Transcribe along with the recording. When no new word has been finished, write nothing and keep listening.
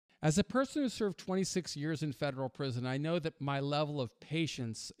As a person who served 26 years in federal prison, I know that my level of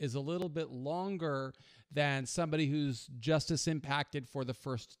patience is a little bit longer than somebody who's justice impacted for the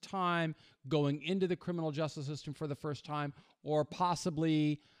first time, going into the criminal justice system for the first time, or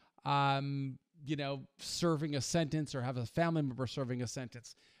possibly, serving a sentence or have a family member serving a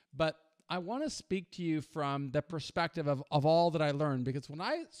sentence. But I want to speak to you from the perspective of all that I learned, because when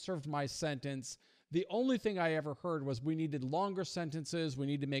I served my sentence, the only thing I ever heard was we needed longer sentences, we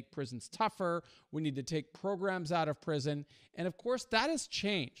need to make prisons tougher, we need to take programs out of prison. And of course, that has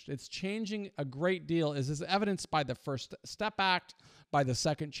changed. It's changing a great deal, as is evidenced by the First Step Act, by the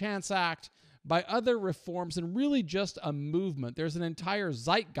Second Chance Act, by other reforms, and really just a movement. There's an entire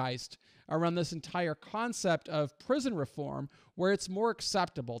zeitgeist around this entire concept of prison reform, where it's more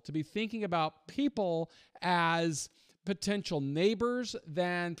acceptable to be thinking about people as potential neighbors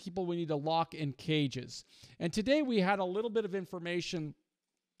than people we need to lock in cages. And today we had a little bit of information,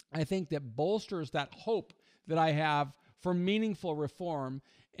 I think, that bolsters that hope that I have for meaningful reform.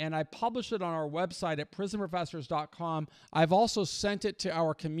 And I published it on our website at prisonprofessors.com. I've also sent it to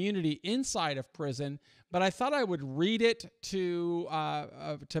our community inside of prison, but I thought I would read it to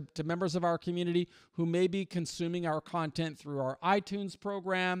members of our community who may be consuming our content through our iTunes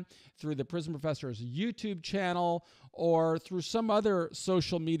program, through the Prison Professors YouTube channel, or through some other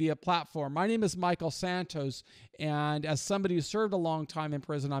social media platform. My name is Michael Santos, and as somebody who served a long time in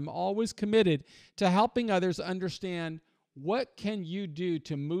prison, I'm always committed to helping others understand what can you do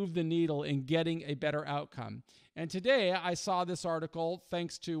to move the needle in getting a better outcome. And today I saw this article,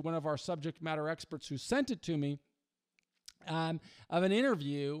 thanks to one of our subject matter experts who sent it to me, of an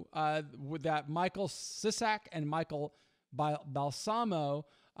interview that Michael Sisak and Michael Balsamo,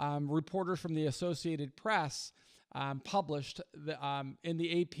 reporters from the Associated Press, published in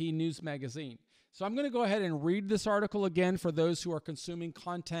the AP News magazine. So I'm going to go ahead and read this article again for those who are consuming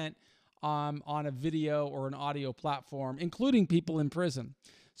content on a video or an audio platform, including people in prison.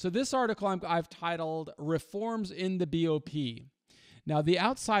 So this article I've titled Reforms in the BOP. Now, the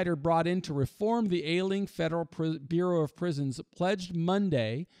outsider brought in to reform the ailing Federal Bureau of Prisons pledged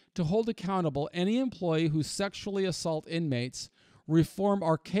Monday to hold accountable any employee who sexually assault inmates, reform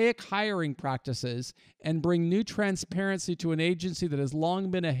archaic hiring practices, and bring new transparency to an agency that has long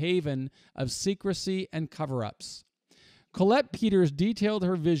been a haven of secrecy and cover-ups. Colette Peters detailed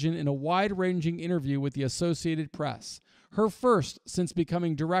her vision in a wide-ranging interview with the Associated Press, her first since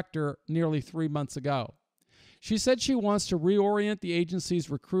becoming director nearly 3 months ago. She said she wants to reorient the agency's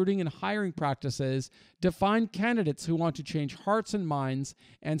recruiting and hiring practices to find candidates who want to change hearts and minds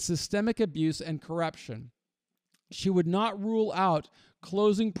and systemic abuse and corruption. She would not rule out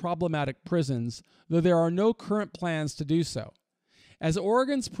closing problematic prisons, though there are no current plans to do so. As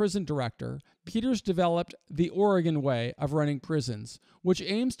Oregon's prison director, Peters developed the Oregon way of running prisons, which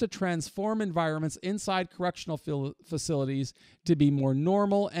aims to transform environments inside correctional facilities to be more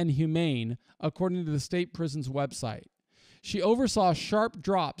normal and humane, according to the state prison's website. She oversaw sharp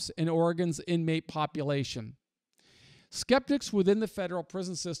drops in Oregon's inmate population. Skeptics within the federal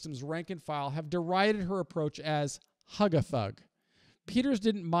prison system's rank and file have derided her approach as hug-a-thug. Peters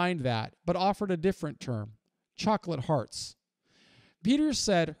didn't mind that, but offered a different term, chocolate hearts. Peters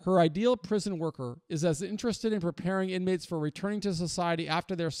said her ideal prison worker is as interested in preparing inmates for returning to society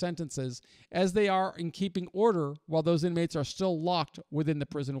after their sentences as they are in keeping order while those inmates are still locked within the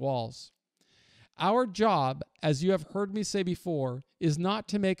prison walls. Our job, as you have heard me say before, is not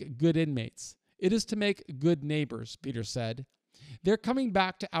to make good inmates. It is to make good neighbors, Peters said. They're coming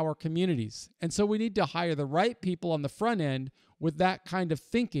back to our communities, and so we need to hire the right people on the front end with that kind of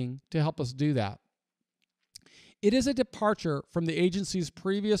thinking to help us do that. It is a departure from the agency's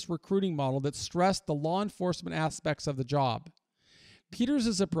previous recruiting model that stressed the law enforcement aspects of the job.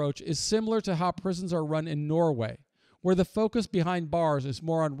 Peters' approach is similar to how prisons are run in Norway, where the focus behind bars is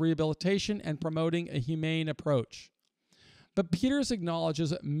more on rehabilitation and promoting a humane approach. But Peters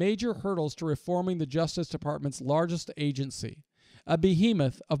acknowledges major hurdles to reforming the Justice Department's largest agency, a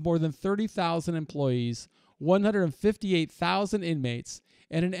behemoth of more than 30,000 employees, 158,000 inmates,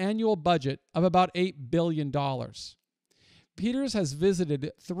 and an annual budget of about $8 billion. Peters has visited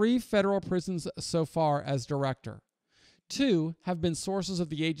 3 federal prisons so far as director. 2 have been sources of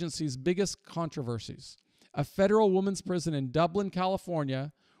the agency's biggest controversies: a federal women's prison in Dublin,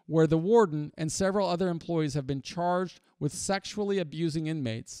 California, where the warden and several other employees have been charged with sexually abusing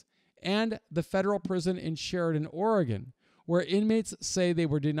inmates, and the federal prison in Sheridan, Oregon, where inmates say they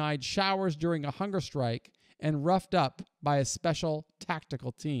were denied showers during a hunger strike and roughed up by a special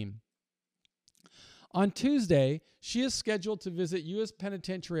tactical team. On Tuesday, she is scheduled to visit U.S.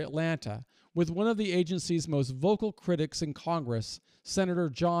 Penitentiary Atlanta, with one of the agency's most vocal critics in Congress, Senator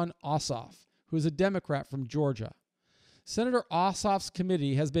Jon Ossoff, who is a Democrat from Georgia. Senator Ossoff's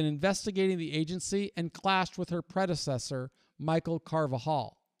committee has been investigating the agency and clashed with her predecessor, Michael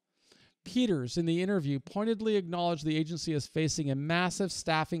Carvajal. Peters, in the interview, pointedly acknowledged the agency is facing a massive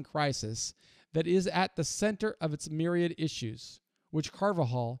staffing crisis that is at the center of its myriad issues, which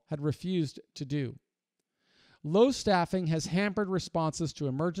Carvajal had refused to do. Low staffing has hampered responses to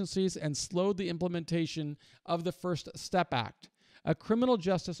emergencies and slowed the implementation of the First Step Act, a criminal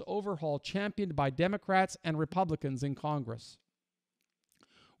justice overhaul championed by Democrats and Republicans in Congress.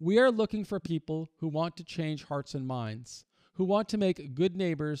 We are looking for people who want to change hearts and minds, who want to make good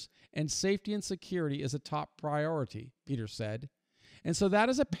neighbors, and safety and security is a top priority, Peters said. And so that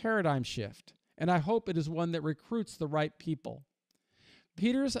is a paradigm shift, and I hope it is one that recruits the right people.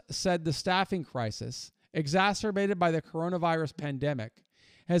 Peters said the staffing crisis, exacerbated by the coronavirus pandemic,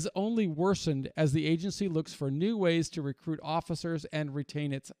 has only worsened as the agency looks for new ways to recruit officers and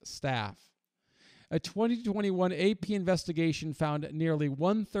retain its staff. A 2021 AP investigation found nearly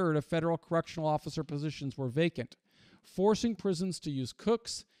one-third of federal correctional officer positions were vacant, forcing prisons to use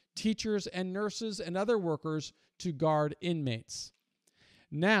cooks, teachers, and nurses and other workers to guard inmates.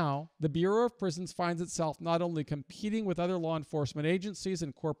 Now, the Bureau of Prisons finds itself not only competing with other law enforcement agencies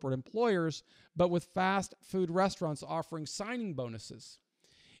and corporate employers, but with fast food restaurants offering signing bonuses.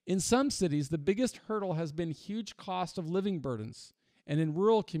 In some cities, the biggest hurdle has been huge cost of living burdens, and in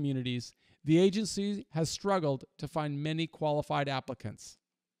rural communities, the agency has struggled to find many qualified applicants.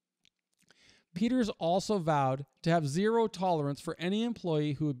 Peters also vowed to have zero tolerance for any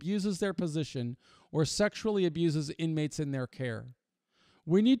employee who abuses their position or sexually abuses inmates in their care.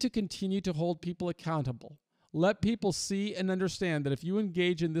 We need to continue to hold people accountable. Let people see and understand that if you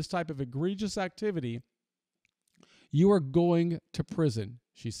engage in this type of egregious activity, you are going to prison,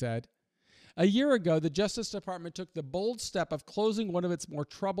 she said. A year ago, the Justice Department took the bold step of closing one of its more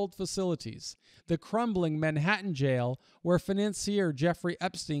troubled facilities, the crumbling Manhattan jail, where financier Jeffrey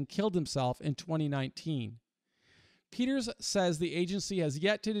Epstein killed himself in 2019. Peters says the agency has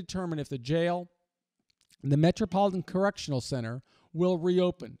yet to determine if the jail, the Metropolitan Correctional Center, will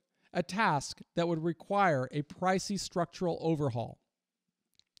reopen, a task that would require a pricey structural overhaul.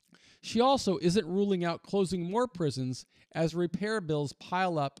 She also isn't ruling out closing more prisons as repair bills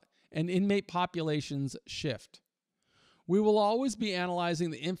pile up and inmate populations shift. We will always be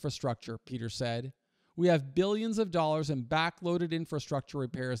analyzing the infrastructure, Peters said. We have billions of dollars in backloaded infrastructure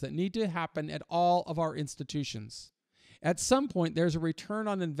repairs that need to happen at all of our institutions. At some point, there's a return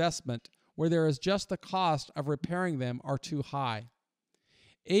on investment where there is just the cost of repairing them are too high.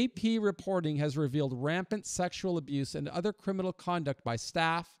 AP reporting has revealed rampant sexual abuse and other criminal conduct by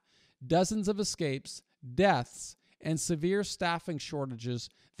staff, dozens of escapes, deaths, and severe staffing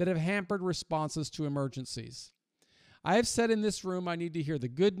shortages that have hampered responses to emergencies. I have said in this room I need to hear the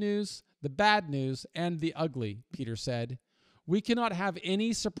good news, the bad news, and the ugly, Peters said. We cannot have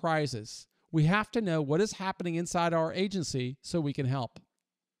any surprises. We have to know what is happening inside our agency so we can help.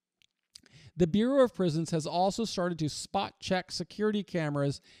 The Bureau of Prisons has also started to spot check security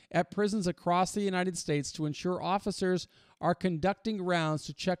cameras at prisons across the United States to ensure officers are conducting rounds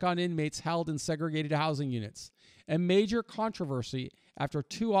to check on inmates held in segregated housing units. A major controversy after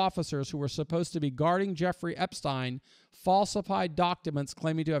two officers who were supposed to be guarding Jeffrey Epstein falsified documents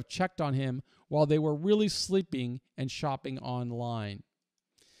claiming to have checked on him while they were really sleeping and shopping online.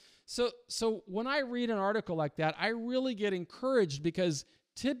 So when I read an article like that, I really get encouraged because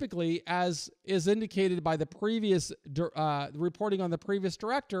typically, as is indicated by the previous reporting on the previous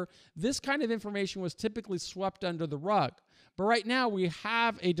director, this kind of information was typically swept under the rug. But right now we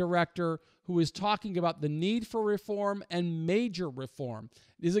have a director who is talking about the need for reform and major reform.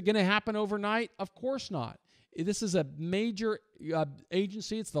 Is it going to happen overnight? Of course not. This is a major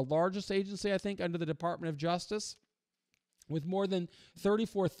agency. It's the largest agency, I think, under the Department of Justice, with more than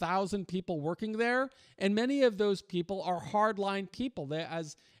 34,000 people working there. And many of those people are hardline people. They,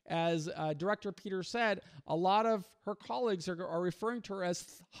 as Director Peters said, a lot of her colleagues are referring to her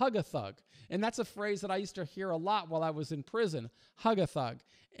as hug-a-thug. And that's a phrase that I used to hear a lot while I was in prison, hug-a-thug.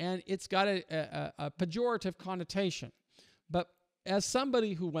 And it's got a pejorative connotation. But as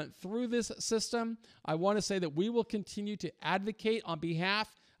somebody who went through this system, I want to say that we will continue to advocate on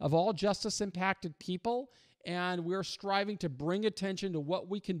behalf of all justice-impacted people, and we're striving to bring attention to what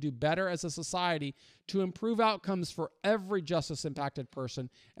we can do better as a society to improve outcomes for every justice-impacted person.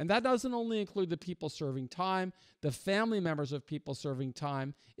 And that doesn't only include the people serving time, the family members of people serving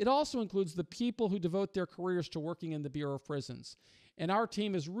time. It also includes the people who devote their careers to working in the Bureau of Prisons. And our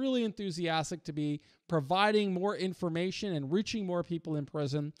team is really enthusiastic to be providing more information and reaching more people in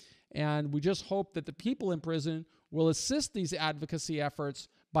prison. And we just hope that the people in prison will assist these advocacy efforts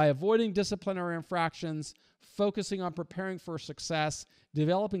by avoiding disciplinary infractions, focusing on preparing for success,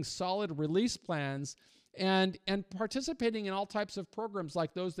 developing solid release plans, and participating in all types of programs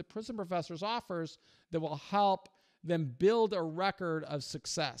like those that Prison Professors offers that will help them build a record of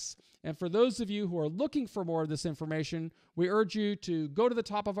success. And for those of you who are looking for more of this information, we urge you to go to the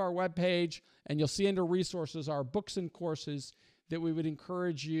top of our webpage, and you'll see under resources our books and courses that we would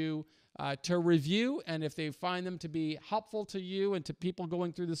encourage you to review. And if they find them to be helpful to you and to people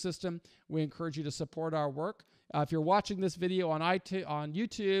going through the system, we encourage you to support our work. If you're watching this video on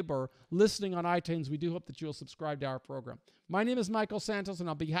YouTube or listening on iTunes, we do hope that you'll subscribe to our program. My name is Michael Santos, and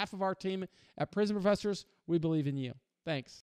on behalf of our team at Prison Professors, we believe in you. Thanks.